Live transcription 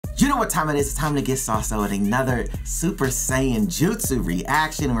You know what time it is? It's time to get sauced with another Super Saiyan Jutsu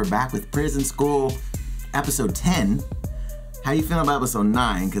reaction. And we're back with Prison School, episode 10. How you feeling about episode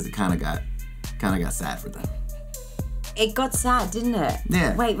 9? Because it kind of got sad for them. It got sad, didn't it?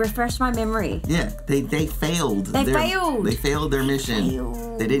 Yeah. Wait, refresh my memory. Yeah, they failed. They failed their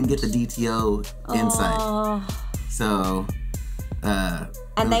mission. They didn't get the DTO insight. So,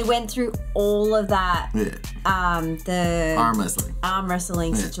 and they went through all of that. Yeah. The arm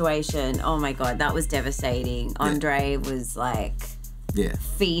wrestling situation. Oh my god, that was devastating. Andre was like,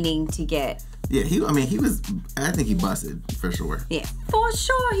 fiending to get. Yeah, I think he busted for sure. Yeah, for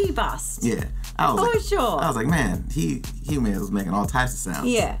sure he bust. Yeah. I was like, man, he was making all types of sounds.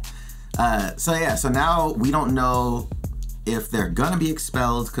 Yeah. So now we don't know if they're gonna be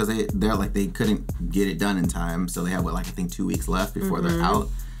expelled because they're like they couldn't get it done in time, so they have I think 2 weeks left before they're out.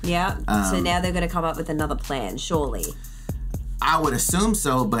 Yeah. So now they're gonna come up with another plan, surely. I would assume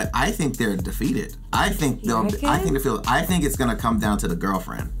so, but I think they're defeated. I think it's gonna come down to the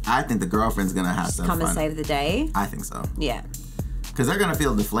girlfriend. I think the girlfriend's gonna have some fun. Come and save the day. I think so. Yeah. Because they're gonna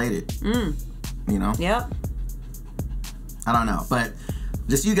feel deflated. You know? Yep. I don't know, but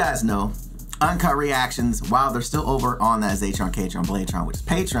just so you guys know, uncut reactions, while they're still over on that Zatron, Katron, Blatron, which is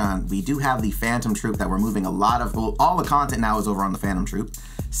Patreon, we do have the Phantom Troop that we're moving all the content now is over on the Phantom Troop.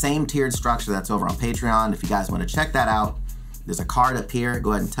 Same tiered structure that's over on Patreon. If you guys want to check that out, there's a card up here.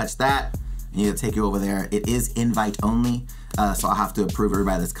 Go ahead and touch that, and it'll take you over there. It is invite only, so I'll have to approve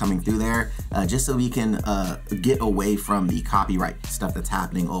everybody that's coming through there, just so we can get away from the copyright stuff that's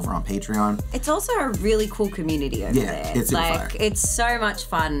happening over on Patreon. It's also a really cool community over there. It's like it's so much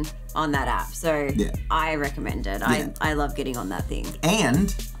fun on that app. So I recommend it. I love getting on that thing.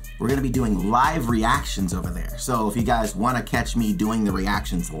 And we're gonna be doing live reactions over there. So if you guys want to catch me doing the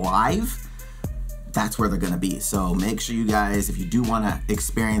reactions live, that's where they're gonna be. So make sure you guys, if you do want to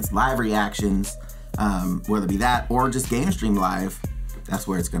experience live reactions, whether it be that or just game stream live, that's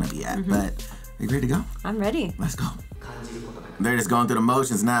where it's gonna be at. But are you ready to go? I'm ready. Let's go. They're just going through the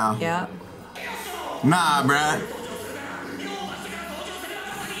motions now. Yeah. Nah, bruh.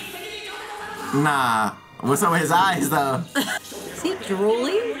 Nah. What's up with his eyes though? Is he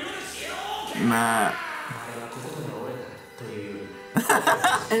drooling? Nah.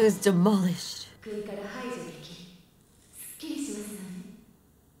 It was demolished.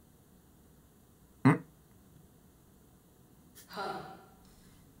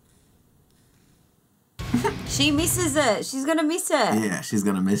 She misses it. She's gonna miss it. Yeah, she's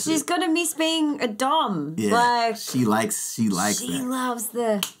gonna miss it. She's gonna miss being a dom. Yeah, like she likes She that. loves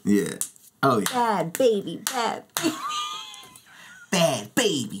the Oh yeah. bad baby, bad baby. Bad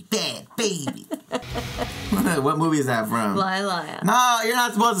baby, bad baby. What movie is that from? Liar, liar. No, you're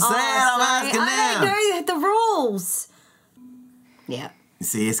not supposed to say it. I'm asking them. I don't know the rules. Yeah.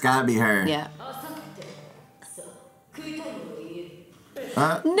 See, it's gotta be her. Yeah.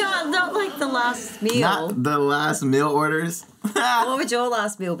 No, not like the last meal. Not the last meal orders? What would your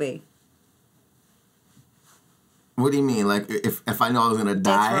last meal be? What do you mean? Like, if I know I was gonna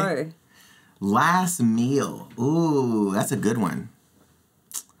die? Death row. Last meal. Ooh, that's a good one.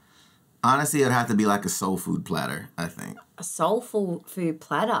 Honestly, it'd have to be like a soul food platter, I think. A soulful food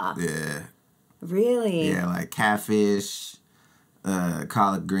platter? Yeah. Really? Yeah, like catfish,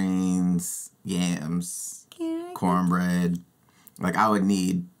 collard greens, yams, cornbread. Like, I would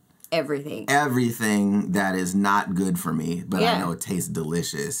need everything that is not good for me, but I know it tastes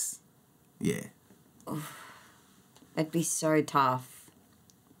delicious. Yeah. Oof. It'd be so tough.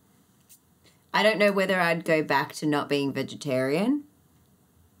 I don't know whether I'd go back to not being vegetarian.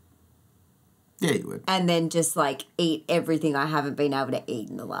 Yeah, you would. And then just, like, eat everything I haven't been able to eat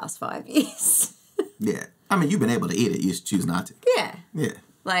in the last 5 years. Yeah. I mean, you've been able to eat it. You just choose not to. Yeah. Yeah.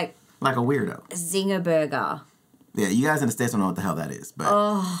 Like a weirdo. Zinger burger. Yeah, you guys in the States don't know what the hell that is, but...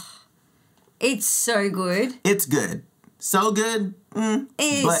 Oh. It's so good. It's good. So good?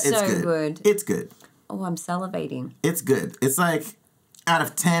 It's so good. It's good. Oh, I'm salivating. It's good. It's like, out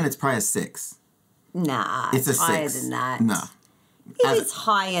of 10, it's probably a 6. Nah, it's a higher 6. than that. No. It's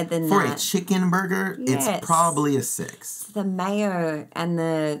higher than for that. For a chicken burger, it's probably a 6. The mayo and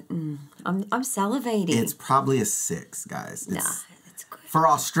the... I'm salivating. It's probably a 6, guys. Nah, it's good. For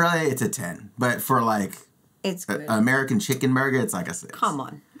Australia, it's a 10. But for, like... It's good. American chicken burger, it's like a 6. Come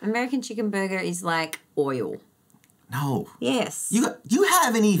on. American chicken burger is like oil. No. Yes. You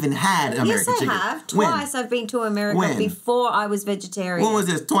haven't even had American chicken. Yes, I have. Twice I've been to America before I was vegetarian. When was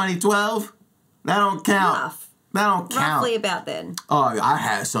this, 2012? That don't count. Rough. That don't count. Roughly about then. Oh, I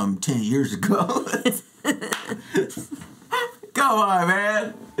had some 10 years ago. Come on,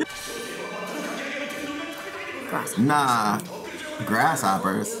 man. Grass. Nah.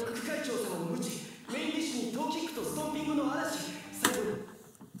 Grasshoppers.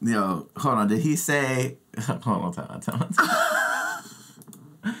 Yo, hold on. Did he say... Hold on,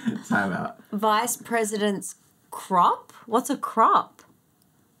 time out. Vice President's crop? What's a crop?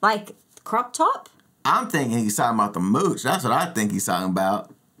 Like crop top? I'm thinking he's talking about the mooch. That's what I think he's talking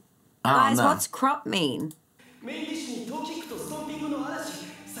about. I don't know. What's crop mean? Wait,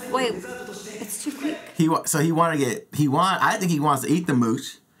 it's too quick. I think he wants to eat the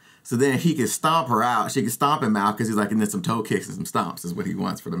mooch, so then he can stomp her out. She can stomp him out because he's like, and then some toe kicks and some stomps is what he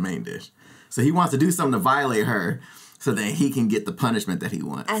wants for the main dish. So he wants to do something to violate her, so that he can get the punishment that he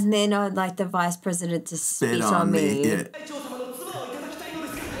wants. And then I'd like the vice president to spit on me. Yeah.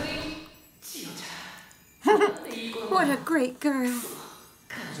 What a great girl.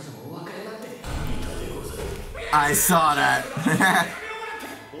 I saw that.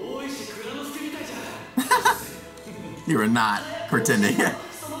 You were not pretending.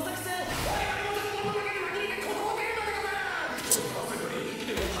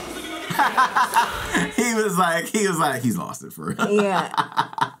 He was like, he's lost it for real. Yeah.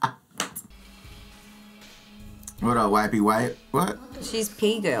 What up, Wipey White? What? She's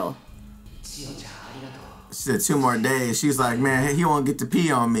pee girl. She said 2 more days. She's like, man, he won't get to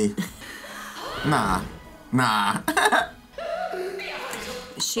pee on me. Nah.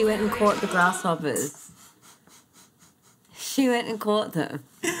 She went and caught the grasshoppers. She went and caught them.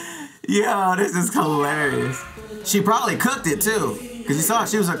 Yo, this is hilarious. She probably cooked it too, because you saw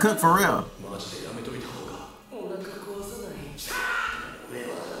she was a cook for real.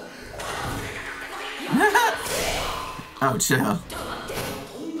 Oh, chill.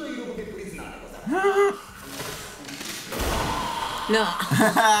 No.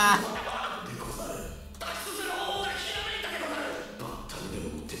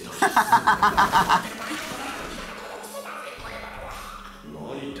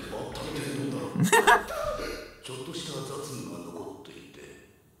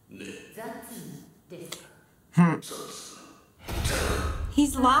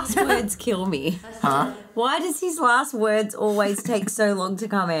 His last words kill me. Huh? Why does his last words always take so long to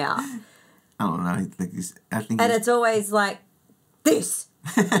come out? I don't know. And it's always like, this.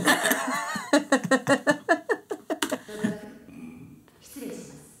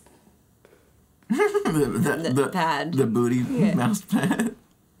 the pad. The booty mouse pad.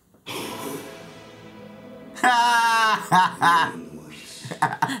 I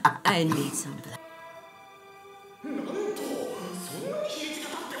need some blood.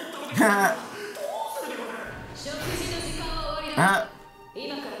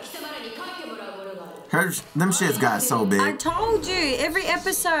 Them shits got so big. I told you, every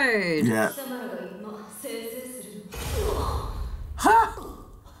episode. Yeah. Huh?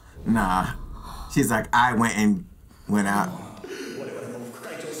 Nah. She's like, I went out.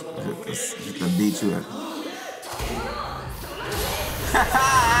 Just to beat you up.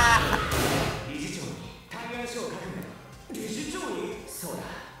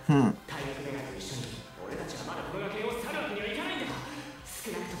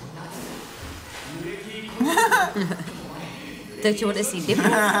 Don't you want to see nipples?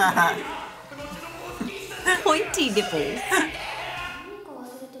 Pointy nipples.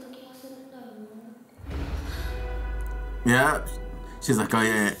 Yeah. She's like, oh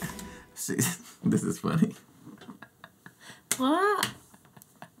yeah. This is funny. What?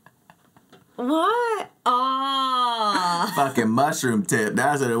 What? Oh. Fucking mushroom tip.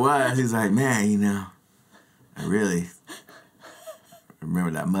 That's what it was. He's like, man, I really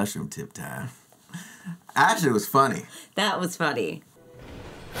remember that mushroom tip time. Actually, it was funny. That was funny.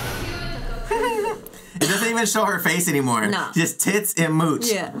 It doesn't even show her face anymore. No. Just tits and mooch.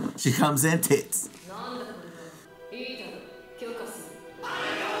 Yeah. She comes in tits.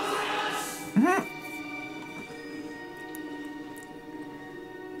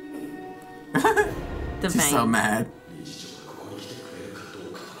 She's so mad.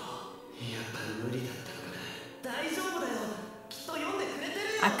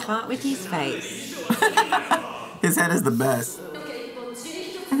 I can't with his face. His head is the best.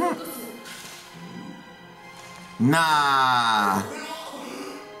 Nah.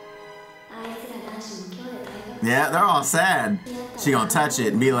 Yeah, they're all sad. She gonna touch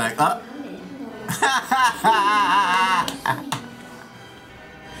it and be like, up.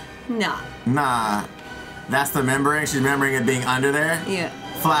 Nah. Nah. That's the remembering? She's remembering it being under there? Yeah.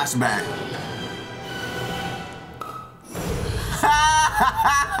 Flashback.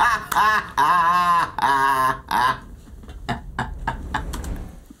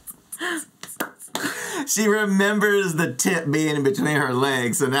 She remembers the tip being in between her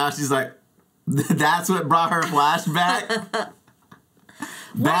legs, so now she's like, that's what brought her flashback?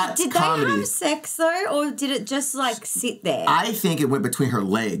 That's did comedy. they have sex though, or did it just like sit there? I think it went between her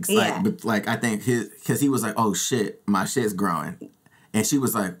legs. Yeah. Like I think because he was like, oh shit, my shit's growing. And she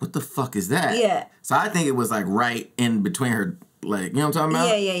was like, what the fuck is that? Yeah. So I think it was like right in between her, like, you know what I'm talking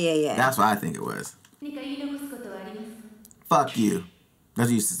about? Yeah. That's what I think it was. Fuck you. That's what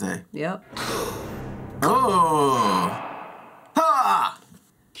you used to say. Yep. Oh. Ha!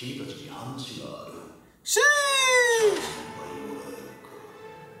 Sheesh.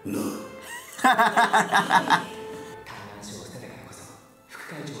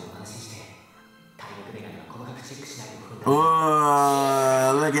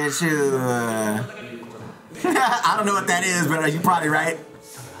 Oh, look at you. I don't know what that is, but you're probably right.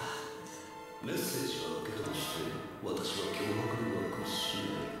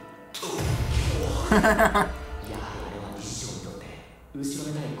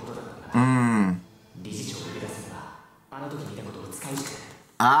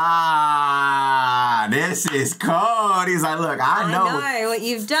 Ah, this is cold. He's like, look, I know what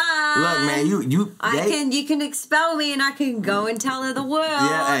you've done. Look, man, you can expel me and I can go and tell her the world.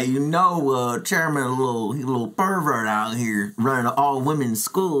 Yeah, hey, you know, Chairman, a little pervert out here running an all women's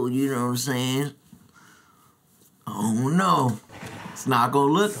school. You know what I'm saying? Oh no, it's not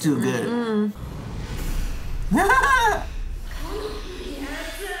gonna look too good.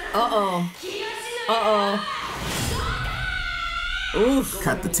 Oof.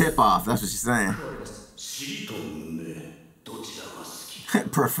 Cut the tip off. That's what she's saying.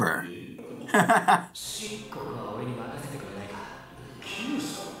 Prefer.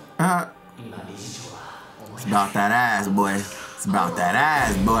 It's about that ass, boy. It's about that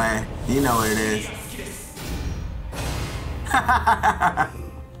ass, boy. You know what it is.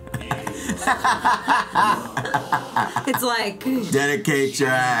 It's like, dedicate your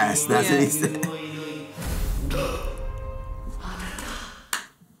ass. That's what he said.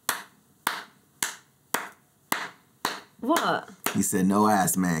 What? He said, no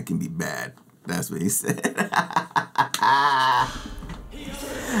ass man can be bad. That's what he said.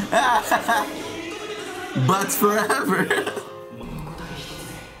 Butts forever.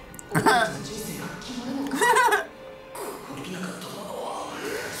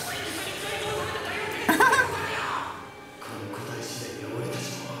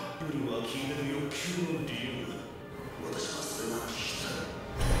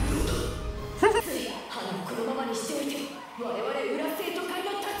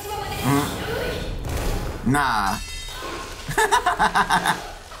 Nah.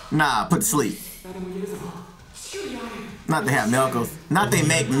 Nah, put to sleep. Not they have milk. Not they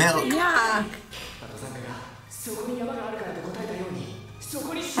make milk. Yeah.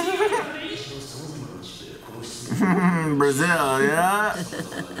 Brazil, yeah?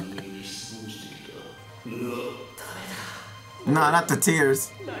 Nah, not the tears.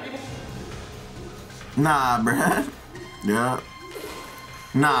 Nah, bruh. Yeah.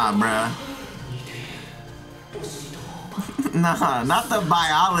 Nah, bruh. Nah, not the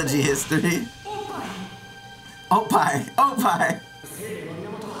biology history. Opie, opie.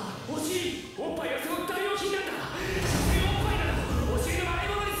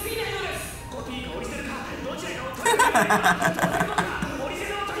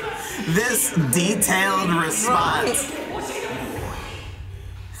 This detailed response.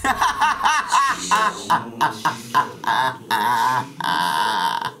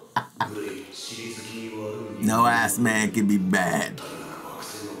 No ass man can be bad.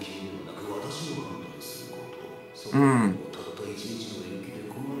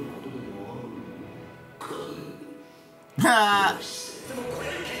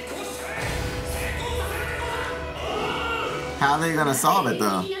 How are they gonna solve it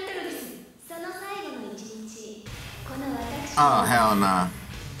though? Oh hell nah.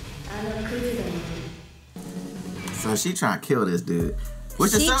 So she trying to kill this dude.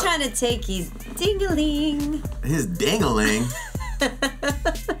 She trying to take his ding-a-ling. His ding-a-ling?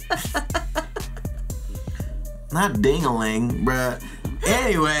 Not ding-a-ling, bruh.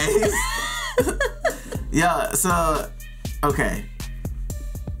 Anyways. Yeah, so, okay.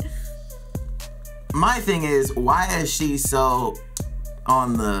 My thing is, why is she so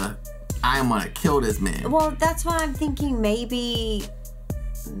on the, I'm gonna kill this man? Well, that's why I'm thinking maybe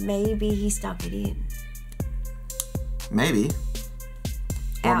he stuck it in. Maybe.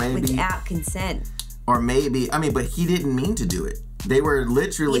 Or maybe without consent. Or maybe, I mean, but he didn't mean to do it. They were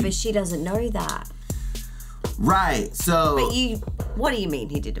literally... Yeah, but she doesn't know that. Right, so... But what do you mean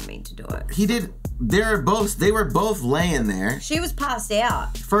he didn't mean to do it? He did, they were both laying there. She was passed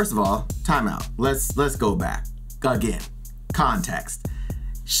out. First of all, time out. Let's go back. Again, context.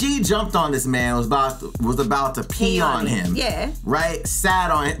 She jumped on this man, was about to pee on him. Yeah. Right?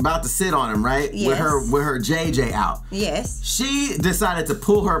 Sat on him, about to sit on him, right? Yes. With her JJ out. Yes. She decided to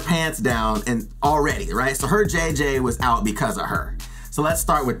pull her pants down and already, right? So her JJ was out because of her. So let's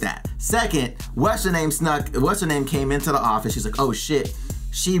start with that. Second, what's her name came into the office. She's like, oh shit.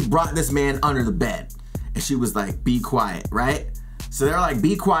 She brought this man under the bed. And she was like, be quiet, right? So they're like,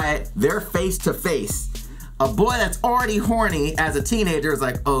 be quiet. They're face to face. A boy that's already horny as a teenager is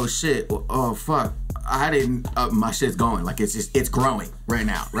like, oh shit, oh fuck, my shit's going. Like it's growing right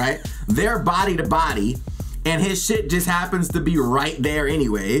now, right? They're body to body, and his shit just happens to be right there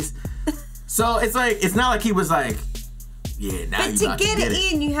anyways. So it's like, it's not like he was like, yeah, now you got to get it. But to get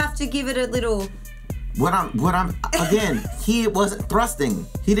it in, you have to give it a little... Again, he wasn't thrusting.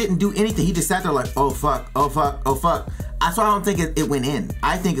 He didn't do anything. He just sat there like, oh fuck, oh fuck, oh fuck. That's why I don't think it went in.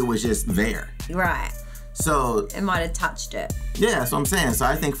 I think it was just there. Right. So it might have touched it. Yeah, that's what I'm saying. So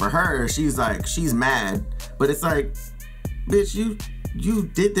I think for her, she's mad, but it's like, bitch, you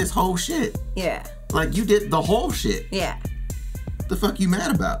did this whole shit. Yeah. Like you did the whole shit. Yeah. What the fuck you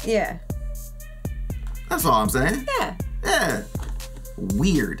mad about? Yeah. That's all I'm saying. Yeah. Yeah.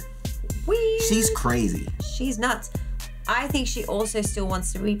 Weird. She's crazy. She's nuts. I think she also still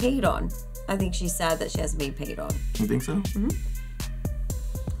wants to be peed on. I think she's sad that she hasn't been peed on. You think so? Mm-hmm.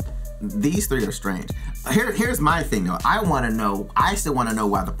 These three are strange. Here's my thing though. I still want to know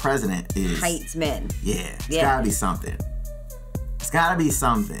why the president hates men. Yeah. It's gotta be something. It's gotta be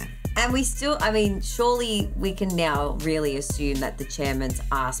something. And we still, I mean, surely we can now really assume that the chairman's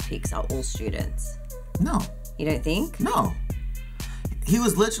ass pics are all students. No. You don't think? No. He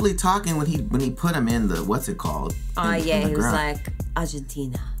was literally talking when he put him in the, what's it called? He was like,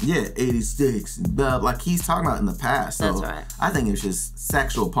 Argentina. Yeah, 86. But like he's talking about in the past. So that's right. I think it was just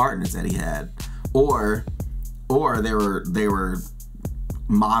sexual partners that he had. Or they were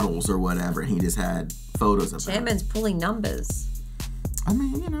models or whatever. He just had photos of them. Chairman's pulling numbers. I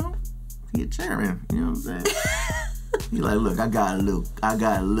mean, he a chairman. You know what I'm saying? He like, look, I got a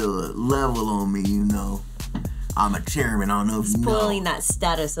little level on me, I'm a chairman. I don't know if you know. Pulling that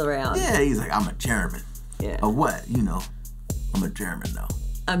status around. Yeah, he's like, I'm a chairman. Yeah. Of what? I'm a chairman though.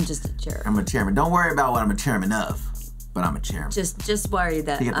 I'm just a chairman. I'm a chairman. Don't worry about what I'm a chairman of, but I'm a chairman. Just worry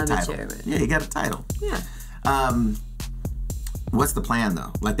that I'm a chairman. Yeah, he got a title. Yeah. What's the plan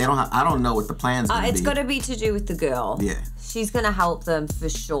though? Like I don't know what the plan's gonna be. It's got to be to do with the girl. Yeah. She's gonna help them for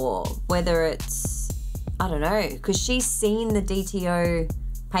sure. Whether it's, I don't know, because she's seen the DTO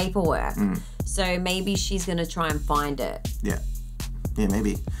paperwork. So maybe she's gonna try and find it. Yeah,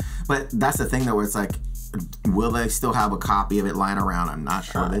 maybe. But that's the thing though, where it's like, will they still have a copy of it lying around? I'm not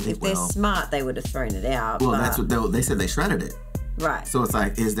sure. If they're smart, they would have thrown it out. Well, that's what they said. They shredded it. Right. So it's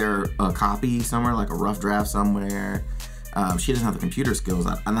like, is there a copy somewhere, like a rough draft somewhere? She doesn't have the computer skills.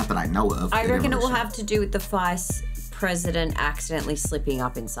 Not that I know of. I reckon it will have to do with the vice president accidentally slipping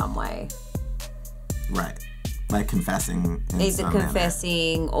up in some way. Right. Like confessing. Either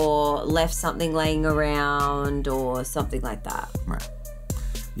confessing or left something laying around or something like that. Right.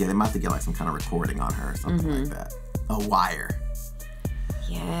 Yeah, they might have to get like some kind of recording on her or something like that. A wire.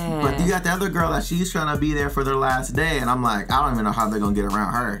 Yeah. But you got the other girl that she's trying to be there for their last day, and I'm like, I don't even know how they're going to get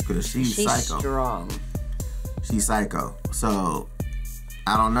around her because she's psycho. Strong. She's psycho. So,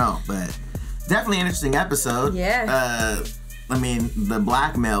 I don't know, but definitely an interesting episode. Yeah. I mean, the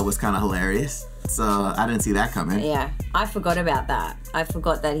blackmail was kind of hilarious. So I didn't see that coming. Yeah, I forgot about that. I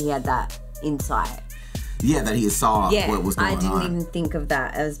forgot that he had that insight. Yeah, that he saw what was going on. I didn't even think of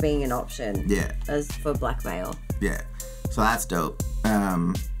that as being an option. Yeah. As for blackmail. Yeah. So that's dope.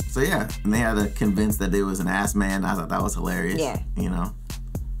 So yeah, and they had to convince that it was an ass man. I thought that was hilarious. Yeah.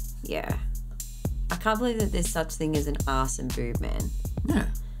 Yeah. I can't believe that there's such thing as an ass and boob man. Yeah.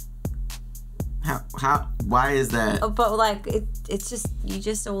 Why is that? But like, it's just, you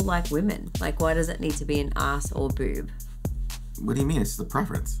just all like women. Like, why does it need to be an ass or boob? What do you mean? It's just a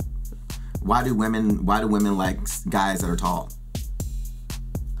preference. Why do women like guys that are tall?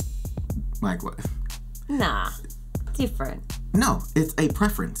 Like what? Nah, different. No, it's a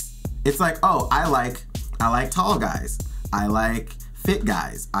preference. It's like, oh, I like tall guys. I like fit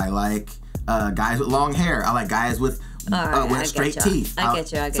guys. I like guys with long hair. I like guys with straight teeth. I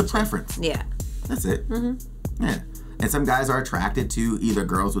get you. It's a preference. Yeah. That's it. Yeah. And some guys are attracted to either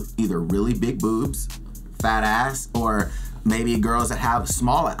girls with either really big boobs, fat ass, or maybe girls that have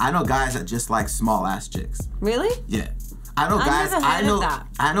small. I know guys that just like small ass chicks. Really? Yeah. I know guys.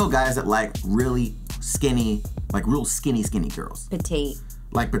 I know guys that like really skinny, like real skinny girls. Petite.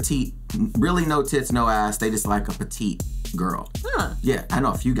 Like petite, really no tits, no ass. They just like a petite girl. Huh. Yeah, I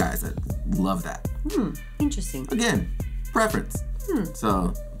know a few guys that love that. Interesting. Again, preference.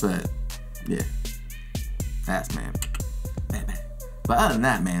 So, but yeah, that's man. But other than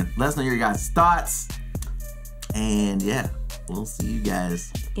that, man, let us know your guys' thoughts. And yeah, we'll see you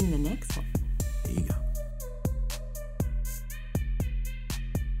guys in the next one. There you go.